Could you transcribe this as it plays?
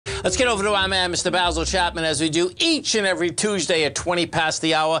Let's get over to our man, Mr. Basil Chapman, as we do each and every Tuesday at 20 past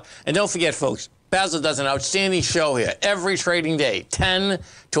the hour. And don't forget, folks, Basil does an outstanding show here every trading day, 10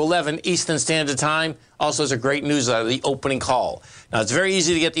 to 11 Eastern Standard Time. Also has a great newsletter, The Opening Call. Now, it's very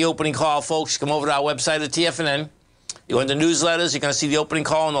easy to get The Opening Call, folks. Come over to our website at TFNN. You go into newsletters, you're going to see The Opening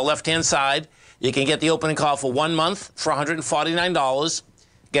Call on the left-hand side. You can get The Opening Call for 1 month for $149.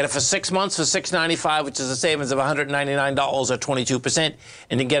 Get it for 6 months for $695, which is a savings of $199 or 22%.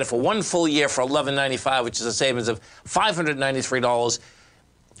 And you get it for 1 full year for $1195, which is a savings of $593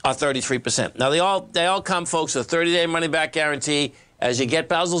 or 33%. Now, they all come, folks, with a 30-day money-back guarantee. As you get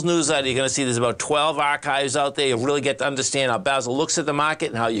Basil's newsletter, you're going to see there's about 12 archives out there. You'll really get to understand how Basil looks at the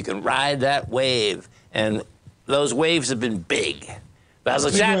market and how you can ride that wave. And those waves have been big.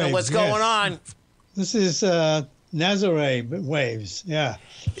 Basil Chapman, what's going on? This is Nazare waves, yeah.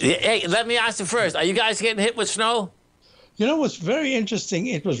 Hey, let me ask you first. Are you guys getting hit with snow? You know what's very interesting?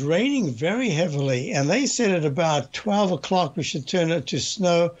 It was raining very heavily, and they said at about 12 o'clock we should turn it to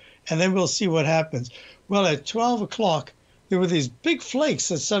snow, and then we'll see what happens. Well, at 12 o'clock, there were these big flakes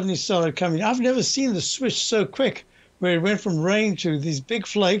that suddenly started coming. I've never seen the switch so quick, where it went from rain to these big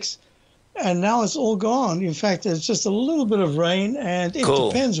flakes, and now it's all gone. In fact, it's just a little bit of rain, and it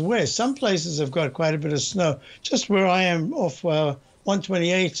depends where. Some places have got quite a bit of snow. Just where I am off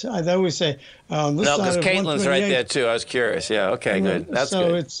 128, I always say this no, because Caitlin's right there too. I was curious. Yeah. Okay. Good. That's so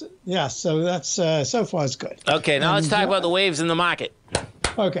good. It's So that's so far it's good. Okay. Now let's talk about the waves in the market.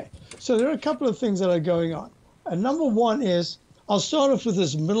 Okay. So there are a couple of things that are going on. Number one is I'll start off with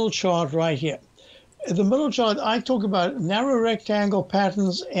this middle chart right here. The middle chart, I talk about narrow rectangle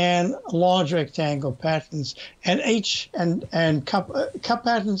patterns and large rectangle patterns, and cup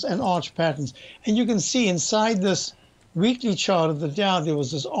patterns and arch patterns. And you can see inside this weekly chart of the Dow, there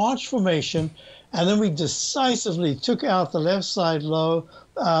was this arch formation, and then we decisively took out the left side low,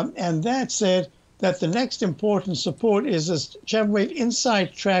 and that said that the next important support is this Chapman wave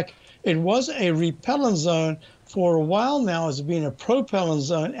inside track. It was a repellent zone. For a while now, it's been a propellant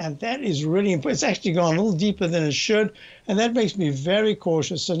zone, and that is really important. It's actually gone a little deeper than it should, and that makes me very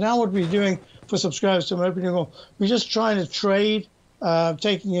cautious. So now what we're doing for subscribers to my opening call, we're just trying to trade,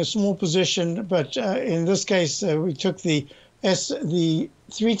 taking a small position, but in this case, we took the 3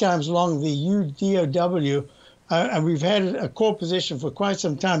 times long, the UDOW, and we've had a core position for quite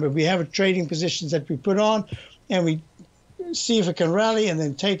some time, but we have a trading positions that we put on, and we see if it can rally and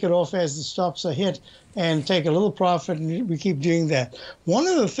then take it off as the stops are hit and take a little profit, and we keep doing that. One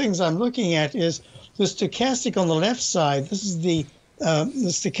of the things I'm looking at is the stochastic on the left side. This is the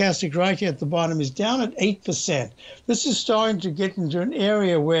stochastic right here at the bottom is down at 8%. This is starting to get into an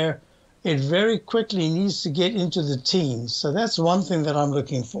area where it very quickly needs to get into the teens. So that's one thing that I'm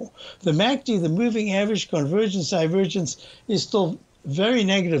looking for. The MACD, the moving average convergence divergence, is still very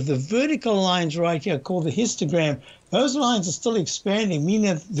negative. The vertical lines right here called the histogram, those lines are still expanding,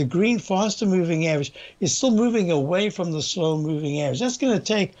 meaning that the green faster moving average is still moving away from the slow moving average. That's going to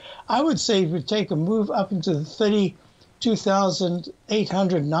take, I would say, it would take a move up into the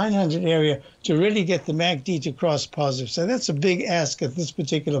 32,800, 900 area to really get the MACD to cross positive. So that's a big ask at this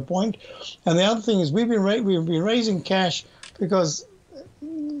particular point. And the other thing is we've been raising cash because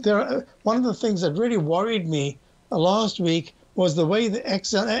one of the things that really worried me last week was the way the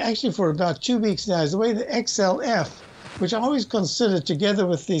XL, actually for about 2 weeks now, is the way the XLF, which I always consider together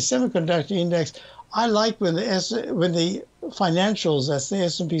with the semiconductor index, I like when the financials, that's the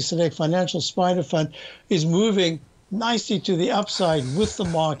S&P Select Financial Spider Fund, is moving nicely to the upside with the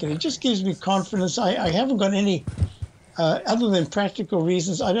market. It just gives me confidence. I haven't got any, other than practical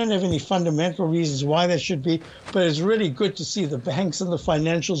reasons, I don't have any fundamental reasons why that should be, but it's really good to see the banks and the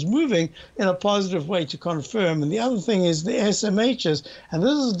financials moving in a positive way to confirm. And the other thing is the SMHs, and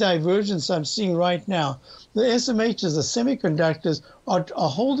this is a divergence I'm seeing right now. The SMHs, the semiconductors, are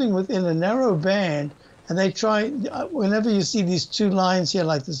holding within a narrow band, and they try, whenever you see these two lines here,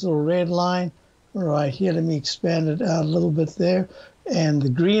 like this little red line, right here, let me expand it out a little bit there, and the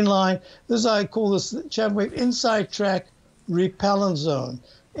green line, this I call this Chapman wave inside track repellent zone.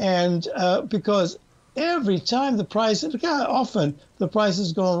 And because every time the price, look how often the price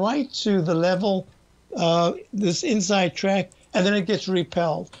has gone right to the level, this inside track, and then it gets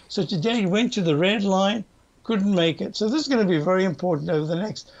repelled. So today it went to the red line, couldn't make it. So this is going to be very important over the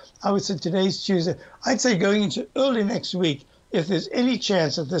next, I would say today's Tuesday, I'd say going into early next week, if there's any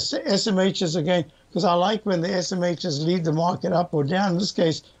chance that the SMHs are going, because I like when the SMHs lead the market up or down. In this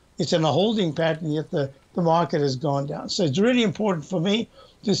case, it's in a holding pattern, yet the market has gone down. So it's really important for me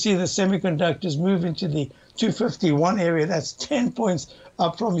to see the semiconductors move into the 251 area. That's 10 points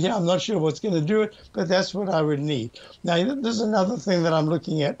up from here. I'm not sure what's going to do it, but that's what I would need. Now, there's another thing that I'm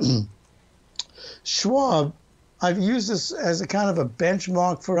looking at. Schwab, I've used this as a kind of a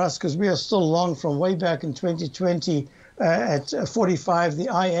benchmark for us because we are still long from way back in 2020 at 45, the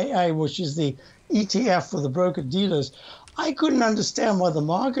IAA, which is the ETF for the broker-dealers. I couldn't understand why the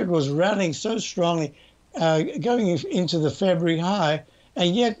market was rallying so strongly going into the February high,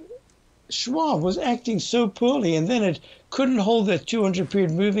 and yet Schwab was acting so poorly, and then it couldn't hold that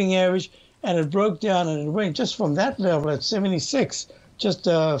 200-period moving average, and it broke down, and it went just from that level at 76, just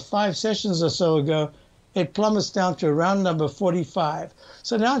 5 sessions or so ago, it plummets down to around number 45.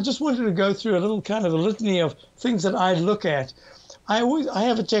 So now I just wanted to go through a little kind of a litany of things that I look at. I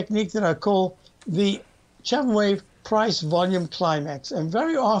have a technique that I call the Chapman Wave price volume climax, and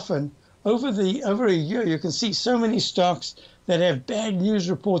very often over a year you can see so many stocks that have bad news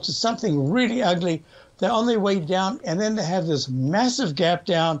reports of something really ugly. They're on their way down, and then they have this massive gap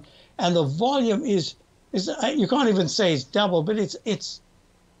down, and the volume is you can't even say it's double, but it's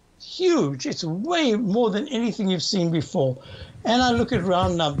huge. It's way more than anything you've seen before. And I look at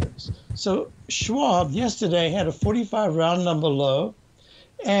round numbers. So Schwab yesterday had a 45 round number low,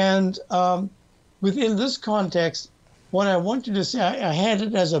 and within this context, what I wanted to say, I had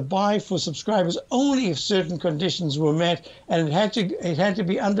it as a buy for subscribers only if certain conditions were met, and it had to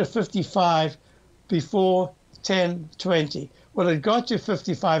be under 55 before 10:20. Well, it got to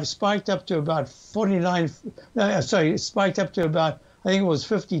 55, spiked up to about 49. It spiked up to about, I think it was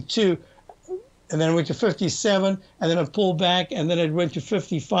 52, and then it went to 57, and then it pulled back, and then it went to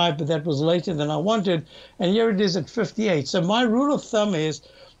 55, but that was later than I wanted, and here it is at 58. So my rule of thumb is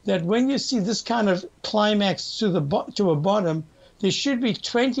that when you see this kind of climax to a bottom, there should be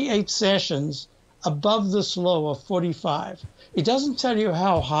 28 sessions above this low of 45. It doesn't tell you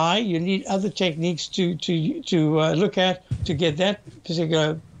how high. You need other techniques to look at to get that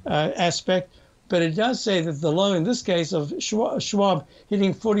particular aspect. But it does say that the low in this case of Schwab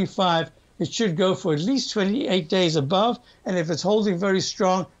hitting 45, it should go for at least 28 days above. And if it's holding very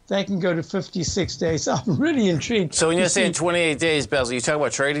strong, that can go to 56 days. So I'm really intrigued. So when you're saying 28 days, Basil, you talking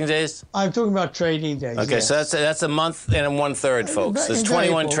about trading days? I'm talking about trading days. Okay, yes. so that's a month and 1/3, folks. There's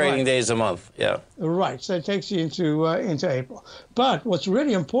 21 April, trading right. days a month. Yeah. Right. So it takes you into April. But what's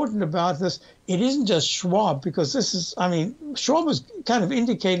really important about this, it isn't just Schwab, because this is, I mean, Schwab is kind of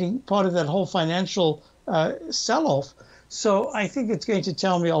indicating part of that whole financial sell-off. So I think it's going to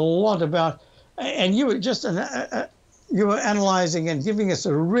tell me a lot about, and you were just you were analyzing and giving us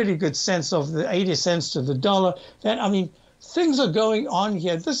a really good sense of the 80 cents to the dollar. That, I mean, things are going on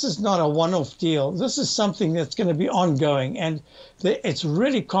here. This is not a one-off deal. This is something that's going to be ongoing, and it's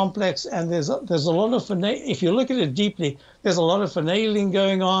really complex. And there's a lot of if you look at it deeply, there's a lot of finagling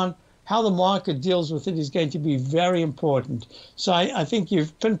going on. How the market deals with it is going to be very important. So I think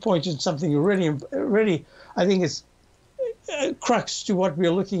you've pinpointed something really. I think it's a crux to what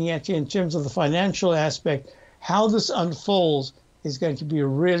we're looking at here in terms of the financial aspect. How this unfolds is going to be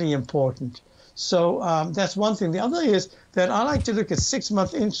really important. So that's one thing. The other is that I like to look at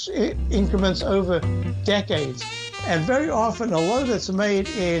 6-month increments over decades. And very often a low that's made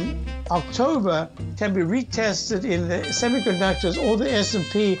in October can be retested in the semiconductors or the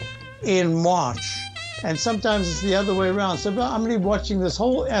S&P in March. And sometimes it's the other way around. So I'm really watching this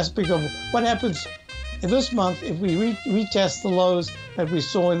whole aspect of what happens in this month if we retest the lows that we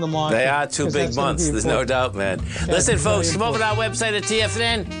saw in the market. They are 2 big months, there's no doubt, man. Listen, folks, come over to our website at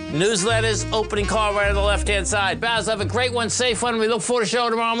TFNN, newsletters, opening call right on the left-hand side. Basil, have a great one, safe one. We look forward to showing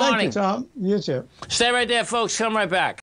tomorrow morning. Thank you, Tom. You too. Stay right there, folks. Come right back.